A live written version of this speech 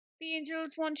The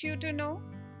angels want you to know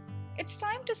it's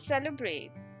time to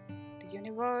celebrate. The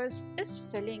universe is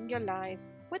filling your life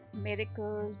with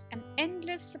miracles and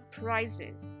endless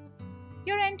surprises.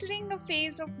 You're entering a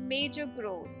phase of major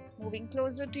growth, moving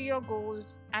closer to your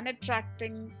goals and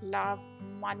attracting love,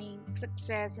 money,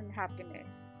 success, and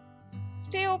happiness.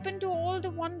 Stay open to all the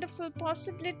wonderful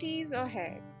possibilities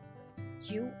ahead.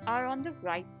 You are on the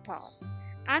right path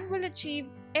and will achieve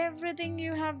everything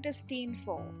you have destined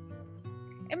for.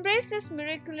 Embrace this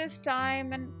miraculous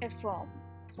time and affirm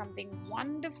something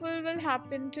wonderful will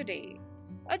happen today.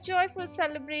 A joyful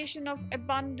celebration of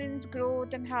abundance,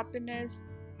 growth, and happiness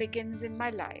begins in my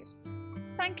life.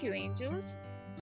 Thank you, angels.